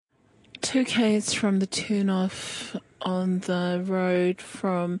2k's from the turn-off on the road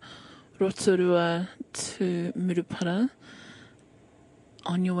from Rotorua to Murupara.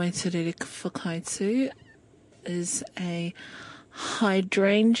 On your way to Rere is a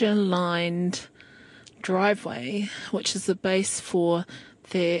hydrangea-lined driveway, which is the base for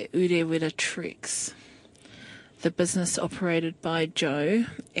Te Urewera Treks, the business operated by Joe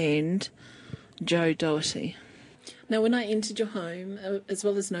and Joe Doherty. Now, when I entered your home, as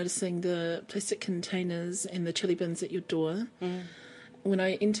well as noticing the plastic containers and the chili bins at your door, when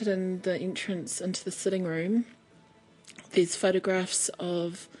I entered in the entrance into the sitting room, there's photographs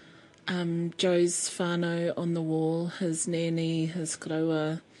of Joe's whānau on the wall, his nanny, his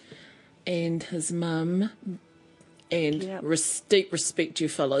karaua, and his mum. And deep respect, you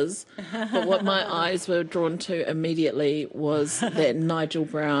fellas. But what my eyes were drawn to immediately was that Nigel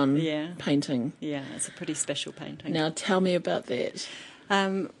Brown painting. Yeah, it's a pretty special painting. Now, tell me about that.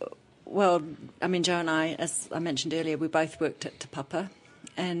 Well, I mean, Joe and I, as I mentioned earlier, we both worked at Te Papa.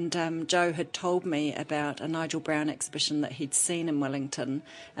 And Joe had told me about a Nigel Brown exhibition that he'd seen in Wellington.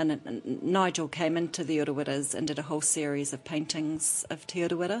 And Nigel came into the Ureweras and did a whole series of paintings of Te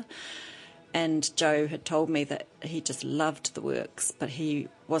Urewera. And Joe had told me that he just loved the works, but he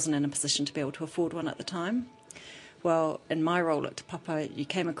wasn't in a position to be able to afford one at the time. Well, in my role at Te Papa, you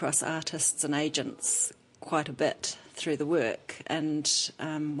came across artists and agents quite a bit through the work, and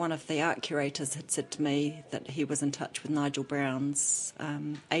one of the art curators had said to me that he was in touch with Nigel Brown's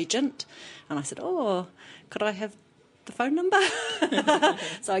agent, and I said, oh, could I have the phone number?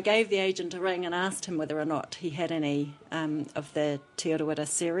 So I gave the agent a ring and asked him whether or not he had any of the Te Urewera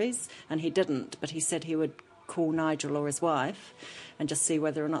series, and he didn't, but he said he would call Nigel or his wife and just see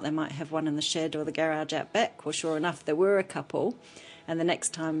whether or not they might have one in the shed or the garage out back. Well, sure enough, there were a couple, and the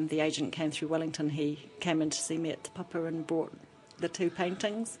next time the agent came through Wellington, he came in to see me at Te Papa and brought the two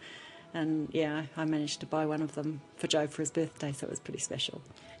paintings. And, yeah, I managed to buy one of them for Joe for his birthday, so it was pretty special.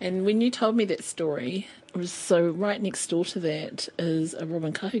 And when you told me that story, it was so right next door to that is a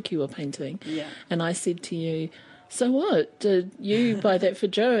Robin Kahukiwa painting. Yeah. And I said to you, so what? Did you buy that for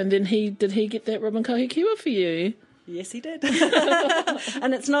Joe? And then did he get that Robin Kahukiwa for you? Yes, he did.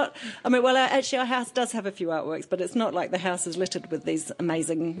 And it's not, I mean, well, actually our house does have a few artworks, but it's not like the house is littered with these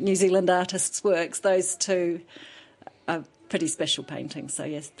amazing New Zealand artists' works. Those two are pretty special paintings. So,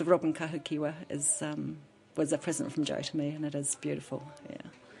 yes, the Robin Kahukiwa was a present from Joe to me, and it is beautiful, yeah.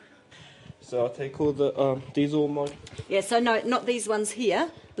 So I take all the, these all mine? Yeah, so no, not these ones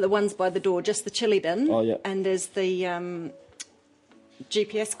here, but the ones by the door, just the chili bin. Oh, yeah. And there's the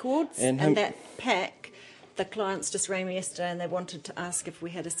GPS cords, and that pack, the clients just rang me yesterday and they wanted to ask if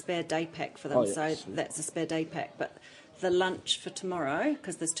we had a spare day pack for them. Oh, yes. So that's a spare day pack. But the lunch for tomorrow,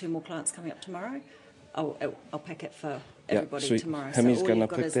 because there's 2 more clients coming up tomorrow, I'll pack it for everybody tomorrow. Hami's so all going to you've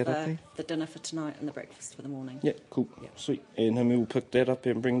got pick is that up, the dinner for tonight and the breakfast for the morning. Yeah, cool. Yep. Sweet. And Hemi will pick that up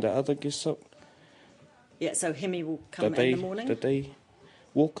and bring the other guests up? Yeah, so Hemi will come in the morning. The day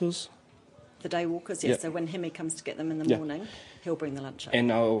walkers? The day walkers, yes. Yep. So when Hemi comes to get them in the morning, he'll bring the lunch up.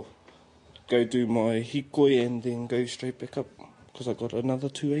 And I'll go do my hikoi and then go straight back up, because I've got another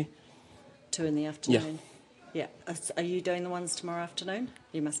 2 2 in the afternoon? Yeah. Are you doing the ones tomorrow afternoon?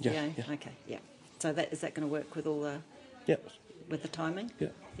 You must be, Yeah. Okay, yeah. So is that going to work with all the... Yeah. With the timing? Yeah.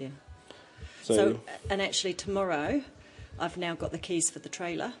 Yeah. So, and actually tomorrow, I've now got the keys for the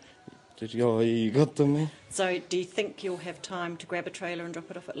trailer. You got them, eh? So do you think you'll have time to grab a trailer and drop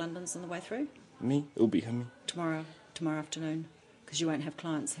it off at London's on the way through? Me? It'll be Hemi. Tomorrow afternoon? Because you won't have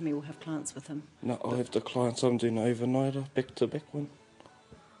clients. Hemi will have clients with him. No, I'll have the clients. I'm doing an overnighter, back-to-back one.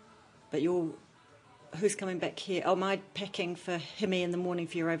 But who's coming back here? Oh, am I packing for Hemi in the morning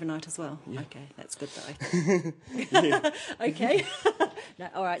for your overnight as well? Yeah. Okay, that's good though. Okay. No,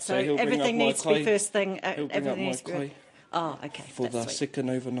 all right, so everything needs to be first thing. Everything needs to be... Oh, okay. For the second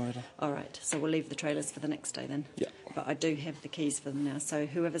overnighter. All right, so we'll leave the trailers for the next day then. Yeah. But I do have the keys for them now, so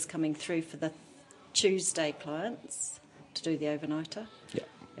whoever's coming through for the Tuesday clients to do the overnighter,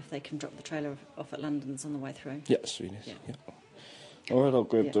 if they can drop the trailer off at London's on the way through. Yeah, sweet. Yeah. All right, I'll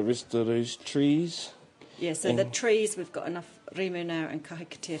grab the rest of those trees. Yeah, so the trees, we've got enough rimu now and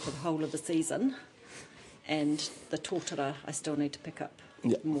kahikatea for the whole of the season. And the tōtara, I still need to pick up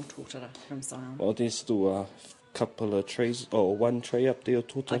more tōtara from Zion. Well, there's still a couple of trees, or one tree up there,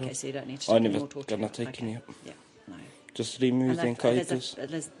 tōtara. Okay, so you don't need to take more tōtara. I'm never going to take any up. Yeah, no. Just rimu and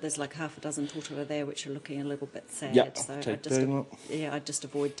kahikas. There's like half a dozen tōtara there which are looking a little bit sad. Yeah, so take them up. Yeah, I just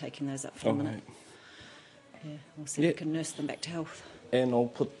avoid taking those up for a minute. Right. Yeah, we'll see if we can nurse them back to health. And I'll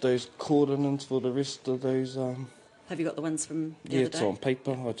put those coordinates for the rest of those... Have you got the ones from the other day? Yeah, it's on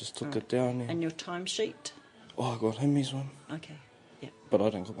paper. I just took it down. And your timesheet? Oh, I got Hemi's one. Okay, yeah. But I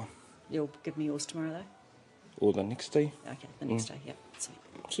don't got one. You'll give me yours tomorrow, though? Or the next day. Okay, the next day, yeah. Sweet.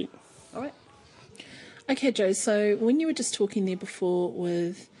 Sweet. All right. Okay, Joe, so when you were just talking there before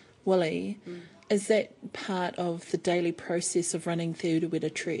with Willie, is that part of the daily process of running Te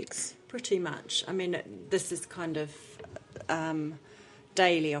Urewera Treks? Pretty much. I mean, this is kind of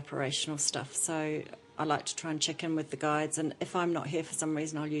daily operational stuff, so I like to try and check in with the guides, and if I'm not here for some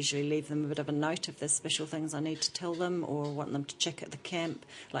reason, I'll usually leave them a bit of a note if there's special things I need to tell them or want them to check at the camp.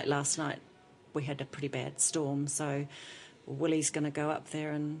 Like last night, we had a pretty bad storm, so Willie's going to go up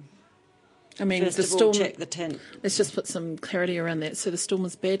there and first the of all, storm, check the tent. Let's just put some clarity around that. So the storm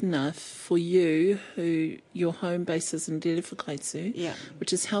was bad enough for you, who your home base is in Te Urewera, Yeah.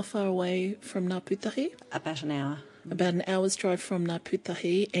 which is how far away from Nga Putahi? About an hour. About an hour's drive from Nga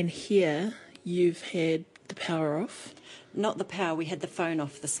Putahi, and here you've had the power off. Not the power. We had the phone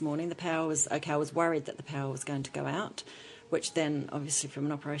off this morning. The power was okay. I was worried that the power was going to go out, which then, obviously, from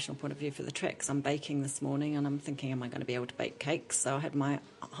an operational point of view for the treks, I'm baking this morning, and I'm thinking, am I going to be able to bake cakes? So I had my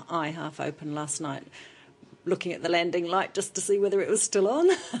eye half open last night, looking at the landing light just to see whether it was still on.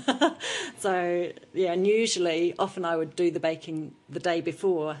 So, yeah, and usually, often I would do the baking the day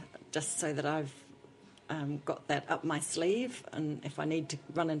before, just so that I've got that up my sleeve, and if I need to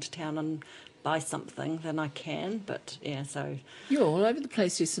run into town and buy something, then I can. But, yeah, so... You're all over the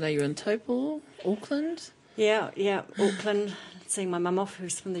place yesterday. You were in Taupo, Auckland. Yeah, Auckland, seeing my mum off,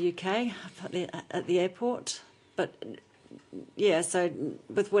 who's from the UK, at the airport. But, yeah, so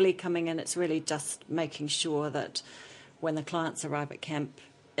with Willie coming in, it's really just making sure that when the clients arrive at camp,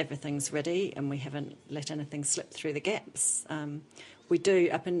 everything's ready and we haven't let anything slip through the gaps. We do,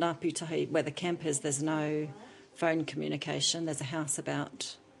 up in Nga Putahi, where the camp is, there's no phone communication. There's a house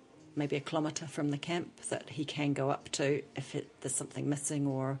about maybe 1 kilometre from the camp that he can go up to if there's something missing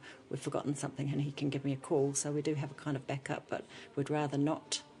or we've forgotten something, and he can give me a call. So we do have a kind of backup, but we'd rather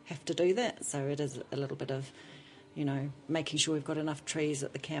not have to do that. So it is a little bit of, making sure we've got enough trees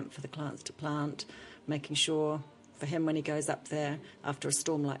at the camp for the clients to plant, making sure for him when he goes up there after a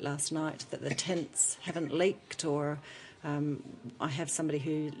storm like last night that the tents haven't leaked, or I have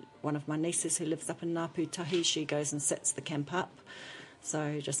one of my nieces who lives up in Nga Putahi, she goes and sets the camp up.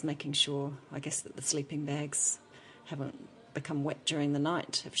 So just making sure, I guess, that the sleeping bags haven't become wet during the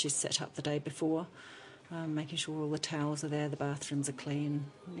night if she's set up the day before. Making sure all the towels are there, the bathrooms are clean,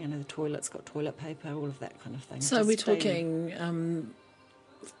 the toilet's got toilet paper, all of that kind of thing. So we're talking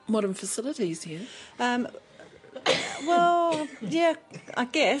modern facilities here? Well, yeah, I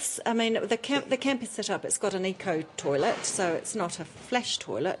guess. I mean, the camp is set up. It's got an eco toilet, so it's not a flash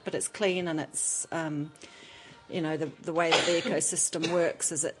toilet, but it's clean, and it's, the way that the ecosystem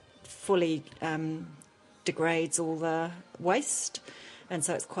works is it fully degrades all the waste, and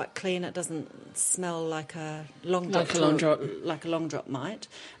so it's quite clean. It doesn't smell like a long drop might.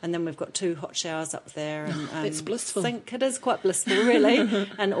 And then we've got 2 hot showers up there, and that's blissful. It is quite blissful, really.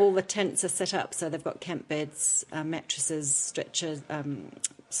 And all the tents are set up, so they've got camp beds, mattresses, stretchers,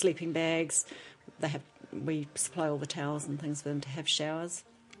 sleeping bags. We supply all the towels and things for them to have showers.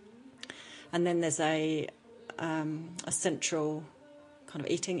 And then there's a central kind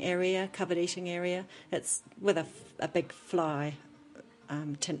of eating area, covered eating area. It's with a big fly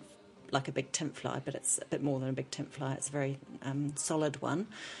tent, like a big tent fly, but it's a bit more than a big tent fly. It's a very solid one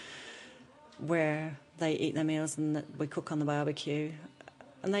where they eat their meals, and we cook on the barbecue,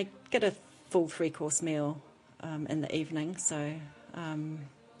 and they get a full 3-course meal in the evening. So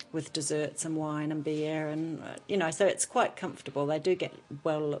with desserts and wine and beer, and so it's quite comfortable. They do get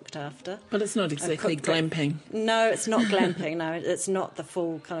well looked after. But it's not exactly glamping. No, it's not glamping. No, it's not the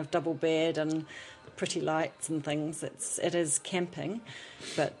full kind of double bed and pretty lights and things. It is camping,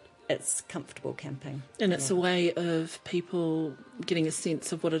 but it's comfortable camping. And it's a way of people getting a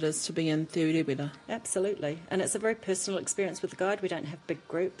sense of what it is to be in Te Urewera. Absolutely. And it's a very personal experience with the guide. We don't have big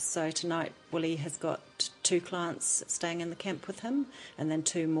groups. So tonight Willie has got 2 clients staying in the camp with him, and then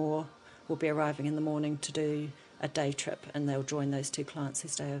 2 more will be arriving in the morning to do a day trip, and they'll join those 2 clients who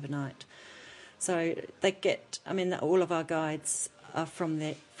stay overnight. So they get, all of our guides are from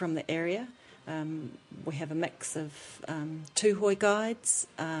the area. We have a mix of Tūhoi guides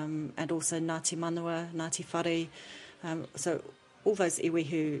and also Ngāti Manua, Ngāti Whare, so all those iwi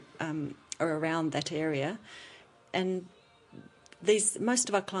who are around that area. And most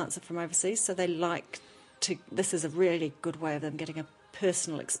of our clients are from overseas, so they this is a really good way of them getting a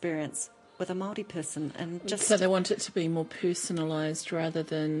personal experience with a Māori person. So they want it to be more personalised rather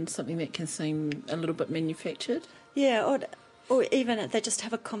than something that can seem a little bit manufactured? Yeah, or even they just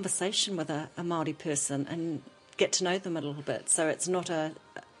have a conversation with a Māori person and get to know them a little bit. So it's not a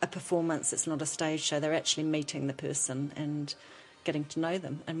performance, it's not a stage show. They're actually meeting the person and getting to know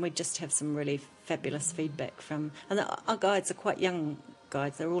them. And we just have some really fabulous feedback from... And our guides are quite young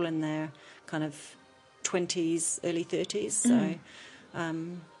guides. They're all in their kind of 20s, early 30s. So,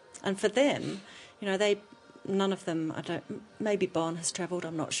 and for them, you know, none of them, maybe Bon has travelled,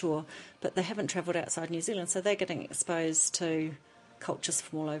 I'm not sure, but they haven't travelled outside New Zealand, so they're getting exposed to cultures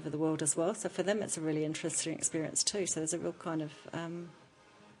from all over the world as well. So for them, it's a really interesting experience too. So there's a real kind of,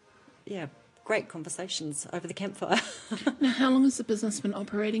 great conversations over the campfire. Now, how long has the business been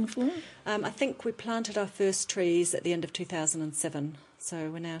operating for? I think we planted our first trees at the end of 2007.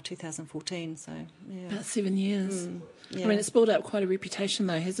 So we're now 2014, so yeah. About 7 years. Yeah. I mean, it's built up quite a reputation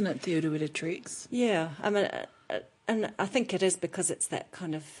though, hasn't it, Te Urewera Treks? Yeah, I mean, and I think it is because it's that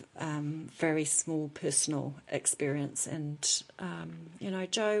kind of very small personal experience. And, you know,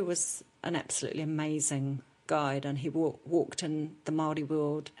 Joe was an absolutely amazing guide, and he walked in the Māori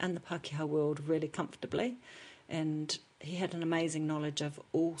world and the Pākehā world really comfortably. And he had an amazing knowledge of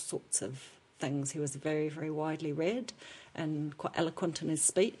all sorts of things. He was very, very widely read and quite eloquent in his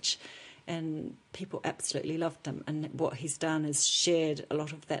speech, and people absolutely loved him. And what he's done is shared a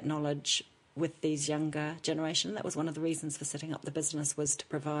lot of that knowledge with these younger generation. That was one of the reasons for setting up the business, was to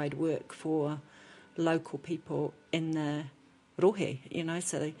provide work for local people in the rohe, you know,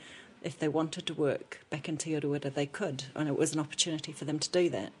 so if they wanted to work back in Te Urewera, they could, and it was an opportunity for them to do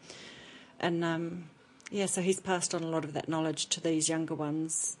that. And so he's passed on a lot of that knowledge to these younger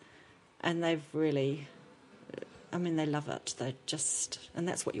ones, and they've really, I mean, they love it. They just, and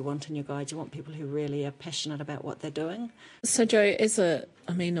that's what you want in your guide. You want people who really are passionate about what they're doing. So, Joe, as a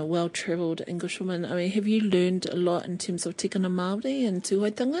well-travelled Englishwoman, I mean, have you learned a lot in terms of tikanga Māori and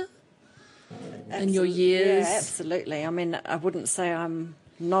tūhoitanga in your years? Yeah, absolutely. I mean, I wouldn't say I'm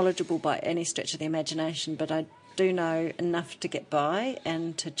knowledgeable by any stretch of the imagination, but I do know enough to get by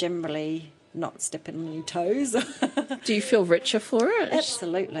and to generally not step on any toes. Do you feel richer for it?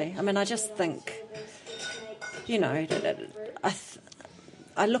 Absolutely. I mean, I just think, you know,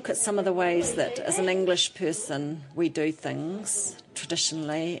 I look at some of the ways that as an English person we do things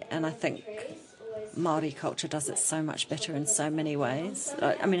traditionally, and I think Māori culture does it so much better in so many ways.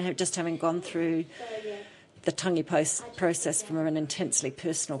 I mean, just having gone through the tangi process from an intensely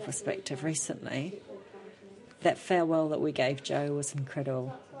personal perspective recently, that farewell that we gave Joe was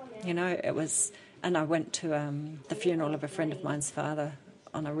incredible. You know, it was, and I went to the funeral of a friend of mine's father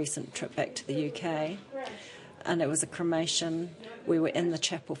on a recent trip back to the UK, and it was a cremation. We were in the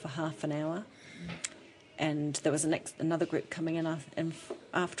chapel for half an hour, and there was another group coming in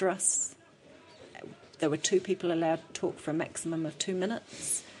after us. There were 2 people allowed to talk for a maximum of 2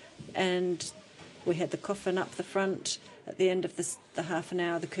 minutes, and we had the coffin up the front. At the end of the half an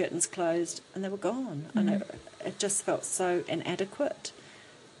hour, the curtains closed, and they were gone. Mm-hmm. And it just felt so inadequate.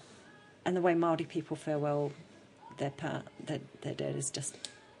 And the way Māori people farewell their dad is just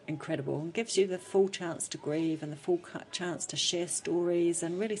incredible, and gives you the full chance to grieve and the full chance to share stories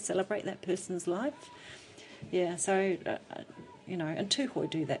and really celebrate that person's life. Yeah, so, you know, and Tūhoi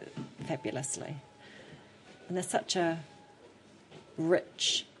do that fabulously. And they're such a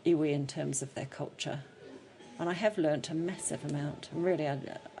rich iwi in terms of their culture. And I have learnt a massive amount. And really,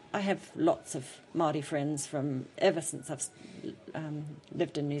 I have lots of Māori friends from ever since I've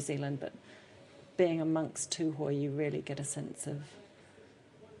lived in New Zealand, but being amongst Tūhoi, you really get a sense of,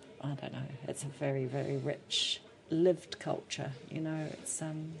 I don't know, it's a very, very rich, lived culture, you know. It's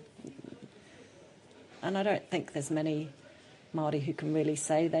and I don't think there's many Māori who can really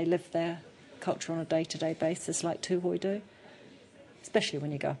say they live their culture on a day-to-day basis like Tūhoi do, especially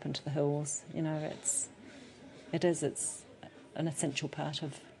when you go up into the hills. You know, it's an essential part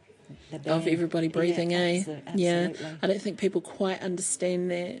of everybody breathing, yeah, eh? Absolutely. Yeah, I don't think people quite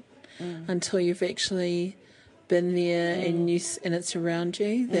understand that until you've actually been there and it's around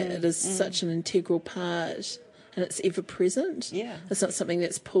you, that it is such an integral part, and it's ever present. Yeah, it's not something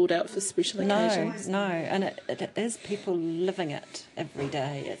that's pulled out for special occasions. No, and it is people living it every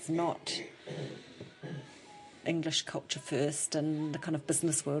day. It's not English culture first and the kind of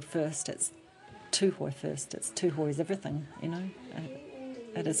business world first. It's Tūhoi first. It's Tūhoi's everything, you know.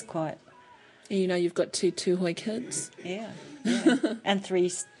 It is quite... You know, you've got 2 Tūhoi kids. Yeah. And 3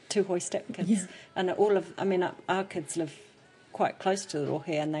 Tūhoi stepkids. Yeah. And our kids live quite close to the rohe,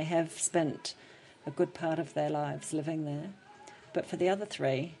 and they have spent a good part of their lives living there. But for the other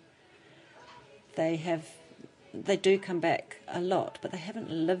 3, they do come back a lot, but they haven't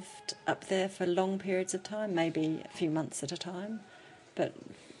lived up there for long periods of time, maybe a few months at a time. But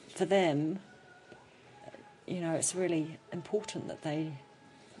for them, you know, it's really important that they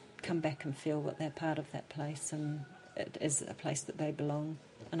come back and feel that they're part of that place and it is a place that they belong.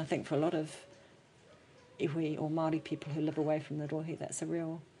 And I think for a lot of iwi or Māori people who live away from the rohe, that's a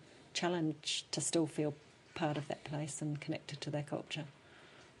real challenge to still feel part of that place and connected to their culture.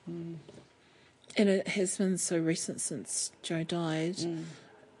 And it has been so recent since Joe died,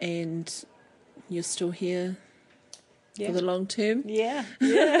 and you're still here for the long term? Yeah.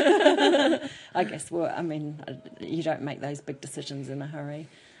 I guess, well, I mean, you don't make those big decisions in a hurry.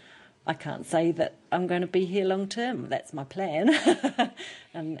 I can't say that I'm going to be here long term. That's my plan.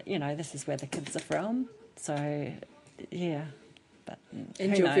 And, you know, this is where the kids are from. So, yeah. But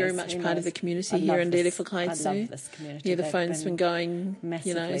and you're very much part of the community here in Te Urewera Treks. I love this community. Yeah, the phone's been going,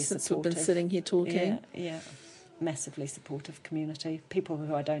 you know, since we've been sitting here talking. Yeah. Massively supportive community. People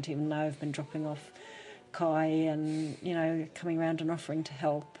who I don't even know have been dropping off kai and, you know, coming around and offering to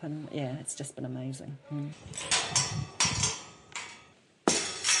help. And, yeah, it's just been amazing.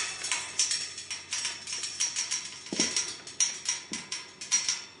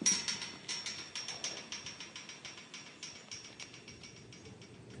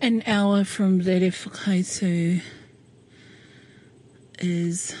 An hour from Te Urewera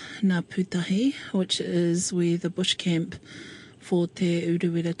is Nga Putahi, which is where the bush camp for Te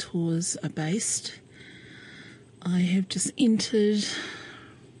Urewera tours are based. I have just entered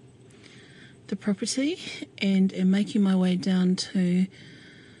the property and am making my way down to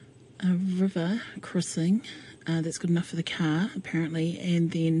a river crossing that's good enough for the car, apparently,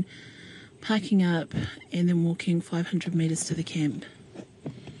 and then parking up and then walking 500 metres to the camp.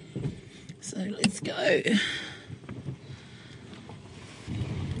 So let's go.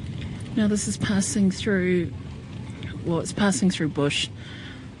 Now this is passing through, well, it's passing through bush.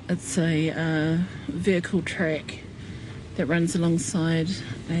 It's a vehicle track that runs alongside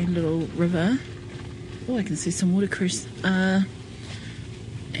a little river. Oh, I can see some watercress. And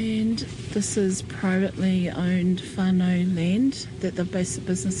this is privately owned whānau land that they've based the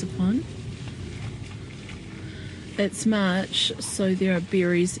business upon. It's March, so there are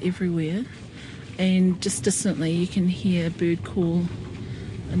berries everywhere, and just distantly you can hear a bird call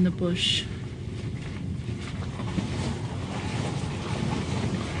in the bush.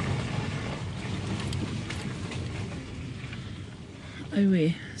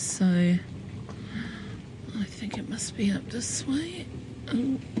 Oh, so I think it must be up this way.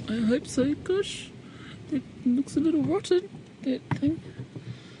 Oh, I hope so. Gosh, that looks a little rotten, that thing.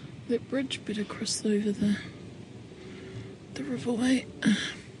 That bridge, better cross over the riverway.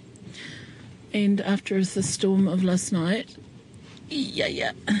 And after the storm of last night,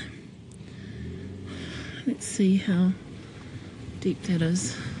 yeah. Let's see how deep that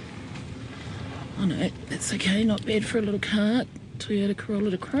is. Oh no, that's okay, not bad for a little cart. Toyota Corolla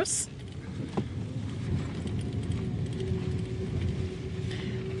to cross.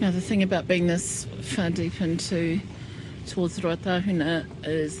 Now the thing about being this far deep towards Ruatāhuna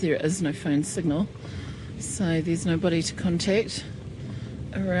is there is no phone signal. So there's nobody to contact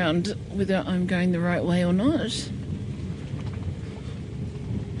around whether I'm going the right way or not.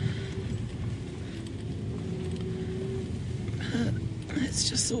 But it's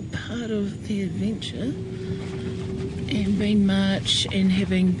just all part of the adventure. And being March and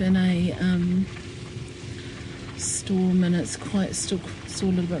having been a storm and it's still a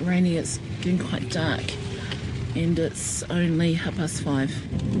little bit rainy, it's getting quite dark. And it's only 5:30.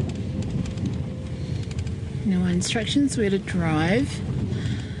 Now my instructions were to drive,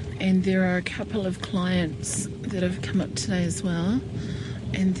 and there are a couple of clients that have come up today as well,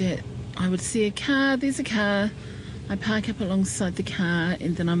 and that I would see a car, there's a car, I park up alongside the car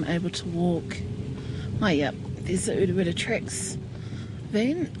and then I'm able to walk. Oh yeah, there's the Urewera Treks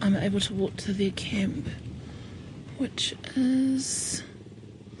van. I'm able to walk to their camp, which is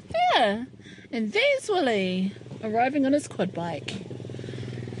there. And there's Willie, arriving on his quad bike.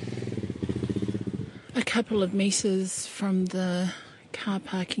 A couple of metres from the car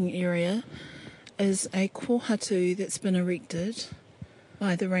parking area is a kōhatu that's been erected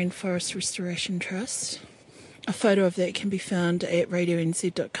by the Rainforest Restoration Trust. A photo of that can be found at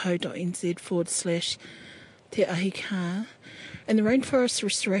radionz.co.nz/te ahi ka. And the Rainforest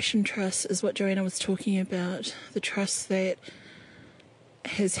Restoration Trust is what Joanna was talking about, the trust that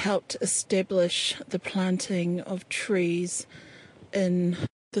has helped establish the planting of trees in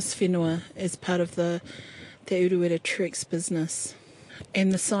this whenua as part of the Te Urewera Treks business.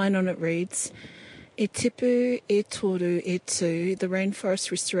 And the sign on it reads, E tipu e toru e tu, the Rainforest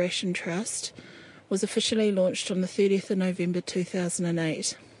Restoration Trust was officially launched on the 30th of November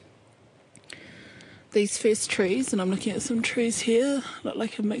 2008. These first trees, and I'm looking at some trees here, look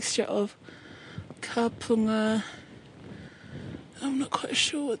like a mixture of kapunga, I'm not quite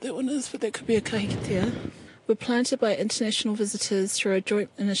sure what that one is, but that could be a kahikitea, were planted by international visitors through a joint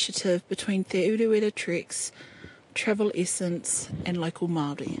initiative between Te Urewera Treks, Travel Essence and local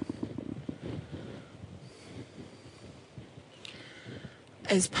Māori.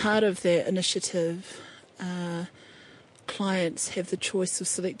 As part of their initiative, clients have the choice of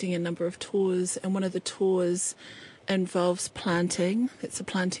selecting a number of tours, and one of the tours involves planting. It's a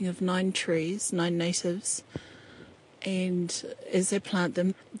planting of 9 trees, 9 natives, and as they plant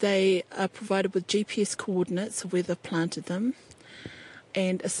them, they are provided with GPS coordinates of where they've planted them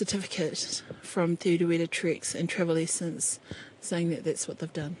and a certificate from Te Urewera Treks and Travel Essence saying that that's what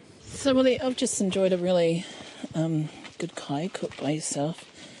they've done. So, Willie, I've just enjoyed a really good kai cooked by yourself.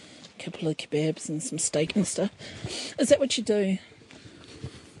 A couple of kebabs and some steak and stuff. Is that what you do?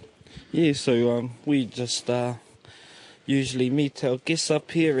 Yeah, so we just usually meet our guests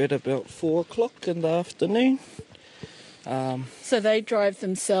up here at about 4 o'clock in the afternoon. So they drive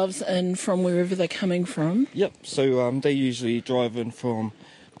themselves in from wherever they're coming from? Yep, so they usually drive in from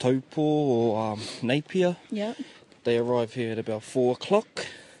Taupo or Napier. Yep. They arrive here at about 4 o'clock.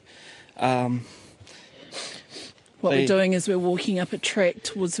 What we're doing is we're walking up a track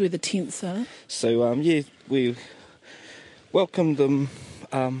towards where the tents are. So, we welcome them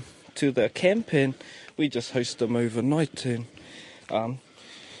to the camp, and we just host them overnight. And a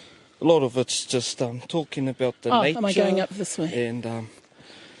lot of it's just talking about the nature. Am I going up this way? And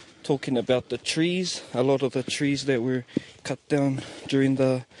talking about the trees. A lot of the trees that were cut down during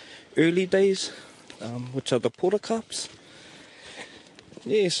the early days, which are the portacaps.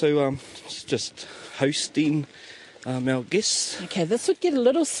 Yeah, so it's just hosting our guests. Okay, this would get a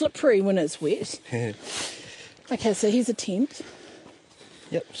little slippery when it's wet. Okay, so here's a tent.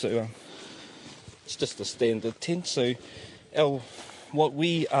 Yep, so it's just a standard tent. So what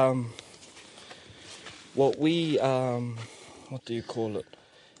do you call it?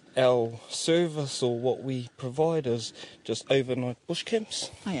 Our service, or what we provide, is just overnight bush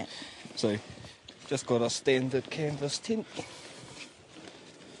camps. Oh yeah. So just got a standard canvas tent.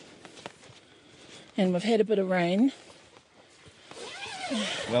 And we've had a bit of rain.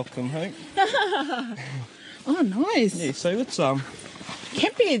 Welcome home. Oh, nice. Yeah, so it's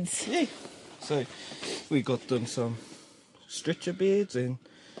camp beds. Yeah. So we got them some stretcher beds and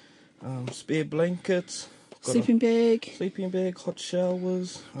spare blankets. Got sleeping bag, hot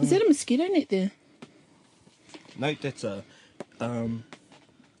showers. Is that a mosquito net there? No, that's a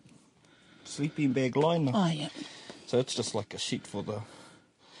sleeping bag liner. Oh, yeah. So it's just like a sheet for the...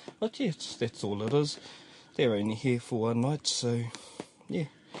 But yeah, that's all it is. They're only here for one night, so yeah,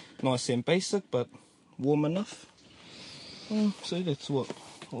 nice and basic, but warm enough. So that's what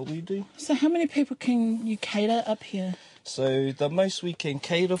we do. So how many people can you cater up here? So the most we can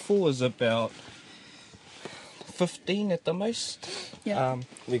cater for is about 15 at the most. Yeah.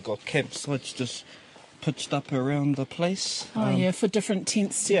 We got campsites just pitched up around the place. Oh yeah, for different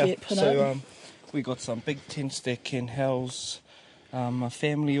tents to get put up. So we got some big tents that can house a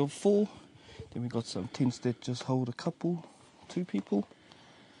family of 4. Then we got some tents that just hold a couple, 2 people.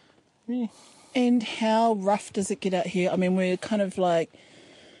 Yeah. And how rough does it get out here? I mean, we're kind of like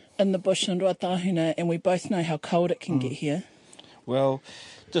in the bush in Ruatāhuna, and we both know how cold it can get here. Well,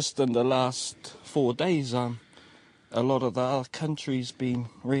 just in the last 4 days, a lot of the other country's been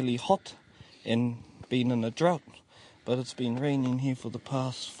really hot and been in a drought. But it's been raining here for the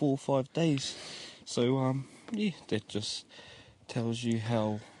past 4 or 5 days. So, yeah, that just tells you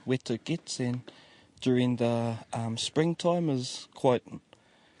how wet it gets. And during the springtime is quite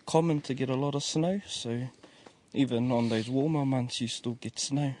common to get a lot of snow. So even on those warmer months, you still get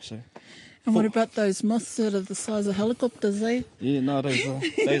snow. So. And what about those moths that are the size of helicopters, eh? Yeah, no, those are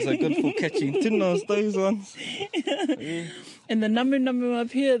good for catching tunas, those ones. Yeah. And the namu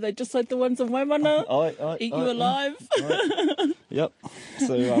up here, they're just like the ones in Waimana. Eat you alive. Yep.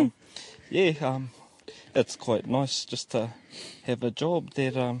 So, it's quite nice just to have a job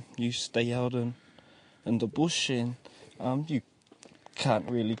that you stay out in the bush, and you can't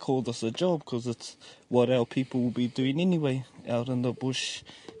really call this a job because it's what our people will be doing anyway, out in the bush,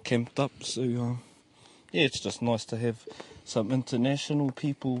 camped up. So it's just nice to have some international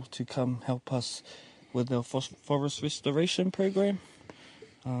people to come help us with our forest restoration program.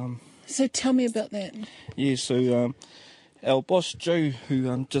 So tell me about that. Yeah, so our boss Joe,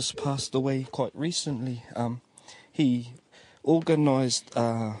 who just passed away quite recently, he organised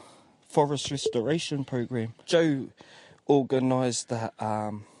a forest restoration program. Joe organised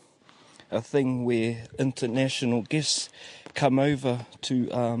a thing where international guests come over to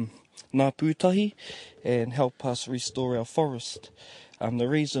Nga Putahi and help us restore our forest. The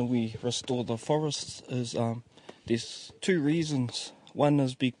reason we restore the forests is there's 2 reasons. one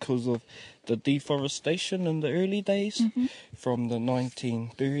is because of the deforestation in the early days, from the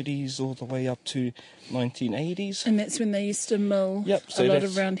 1930s all the way up to 1980s. And that's when they used to mill So a lot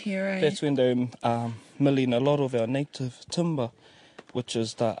around here, eh? That's when they were milling a lot of our native timber, which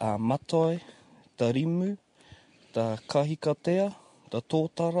is the matai, the rimu, the kahikatea, the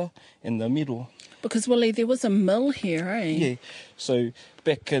tōtara, and the miro. Because, Willie, there was a mill here, eh? Yeah, so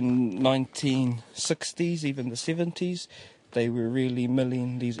back in 1960s, even the 70s, they were really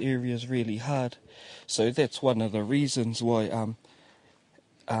milling these areas really hard. So that's one of the reasons why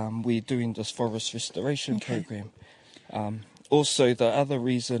we're doing this forest restoration program. Also, the other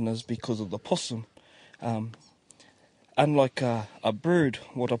reason is because of the possum. Unlike a bird,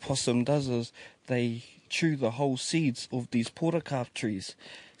 what a possum does is they chew the whole seeds of these portakaf trees.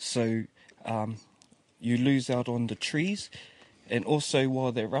 So you lose out on the trees, and also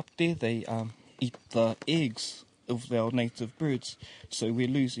while they're up there, they eat the eggs of our native birds. So we're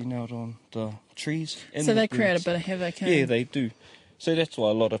losing out on the trees. And so the they create birds. a bit of havoc, eh? Yeah, they do. So that's why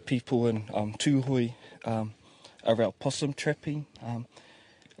a lot of people in Tūhoe are out possum trapping.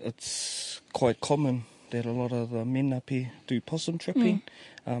 It's quite common that a lot of the menape do possum trapping.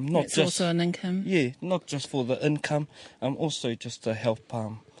 Not It's just also an income. Yeah, not just for the income, also just to help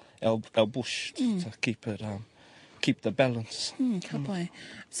our bush to keep it keep the balance. Ka pai.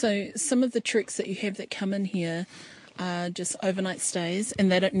 So some of the treks that you have that come in here are just overnight stays,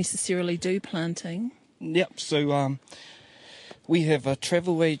 and they don't necessarily do planting. Yep, so we have a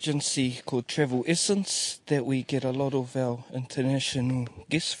travel agency called Travel Essence that we get a lot of our international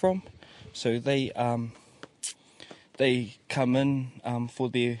guests from. So they come in for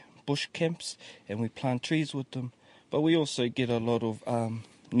their bush camps, and we plant trees with them. But we also get a lot of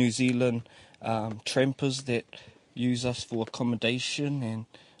New Zealand trampers that use us for accommodation,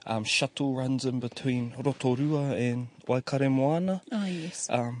 and shuttle runs in between Rotorua and Waikaremoana. Oh, yes.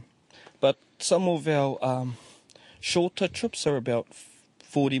 But some of our shorter trips are about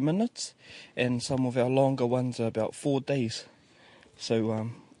 40 minutes, and some of our longer ones are about 4 days. So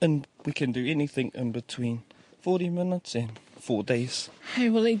and we can do anything in between 40 minutes and 4 days. Hey,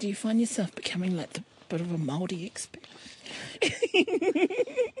 Willie, do you find yourself becoming like the bit of a Māori expert?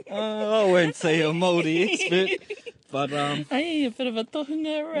 I won't say a Māori expert, but Hey, a bit of a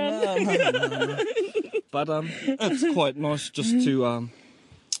tohunga around. no. But it's quite nice just to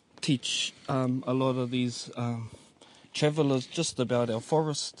teach a lot of these travellers just about our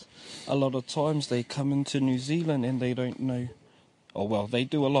forest. A lot of times they come into New Zealand and they don't know, or well, they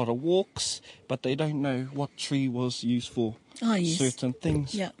do a lot of walks, but they don't know what tree was used for certain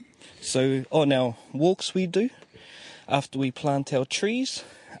things. Yeah. So on our walks we do, after we plant our trees,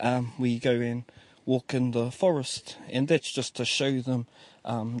 we go and walk in the forest, and that's just to show them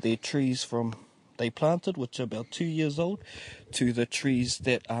their trees from they planted, which are about 2 years old, to the trees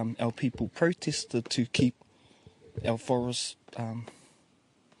that our people protested to keep our forest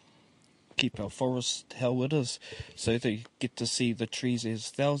how it is. So they get to see the trees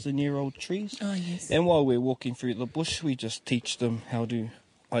as 1,000-year-old trees. Oh, yes. And while we're walking through the bush, we just teach them how to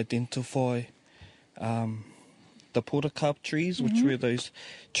identify the portakaf trees, which were those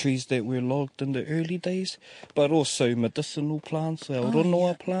trees that were logged in the early days, but also medicinal plants, our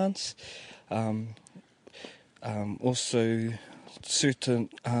rongoa plants, also certain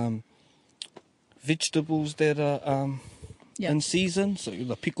vegetables that are in season, so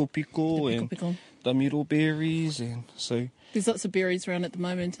the piko and the miro berries, and so there's lots of berries around at the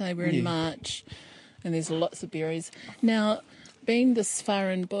moment. We're in March, and there's lots of berries. Now, being this far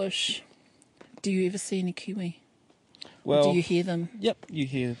in bush, do you ever see any kiwi? Well, do you hear them? Yep, you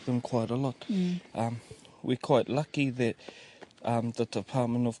hear them quite a lot. We're quite lucky that the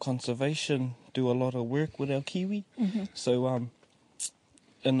Department of Conservation do a lot of work with our kiwi. So,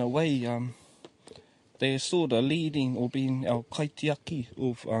 in a way, they're sort of leading or being our kaitiaki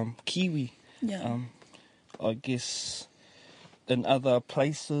of kiwi. Yeah. I guess in other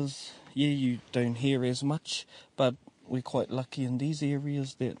places, you don't hear as much, but we're quite lucky in these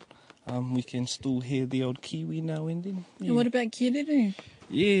areas that we can still hear the old kiwi now and then. Yeah. And what about kereru?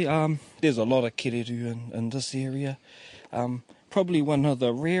 Yeah, there's a lot of kereru in this area. Probably one of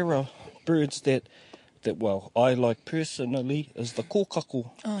the rarer birds that well, I like personally is the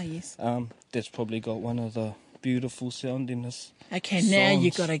kōkako. Oh, yes. That's probably got one of the beautiful soundiness. Okay,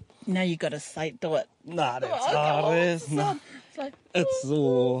 songs. now you gotta say do it. Nah, that's hard. It's like, It's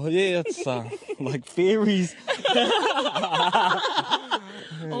it's like fairies.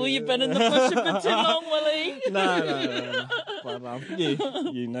 oh, you've been in the bush a bit too long, Willie. No. But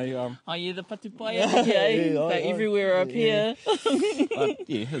you know, oh, you're the patupai up here, but everywhere up here. But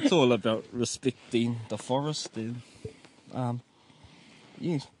it's all about respecting the forest and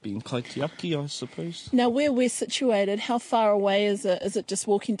been kaitiaki, I suppose. Now, where we're situated, how far away is it? Is it just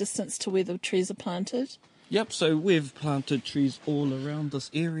walking distance to where the trees are planted? Yep, so we've planted trees all around this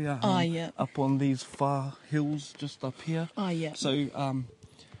area. Up on these far hills just up here. So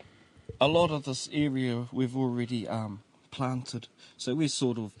a lot of this area we've already planted. So we're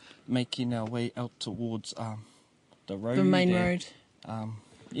sort of making our way out towards the road. The main road. A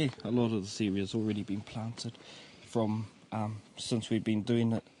lot of this area's already been planted from since we've been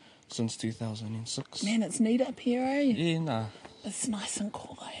doing it since 2006. Man, it's neat up here, eh? Yeah, nah. It's nice and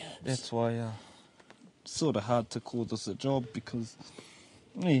quiet. That's why it's sort of hard to call this a job because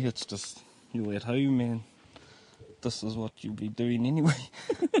it's just you're at home and this is what you'll be doing anyway.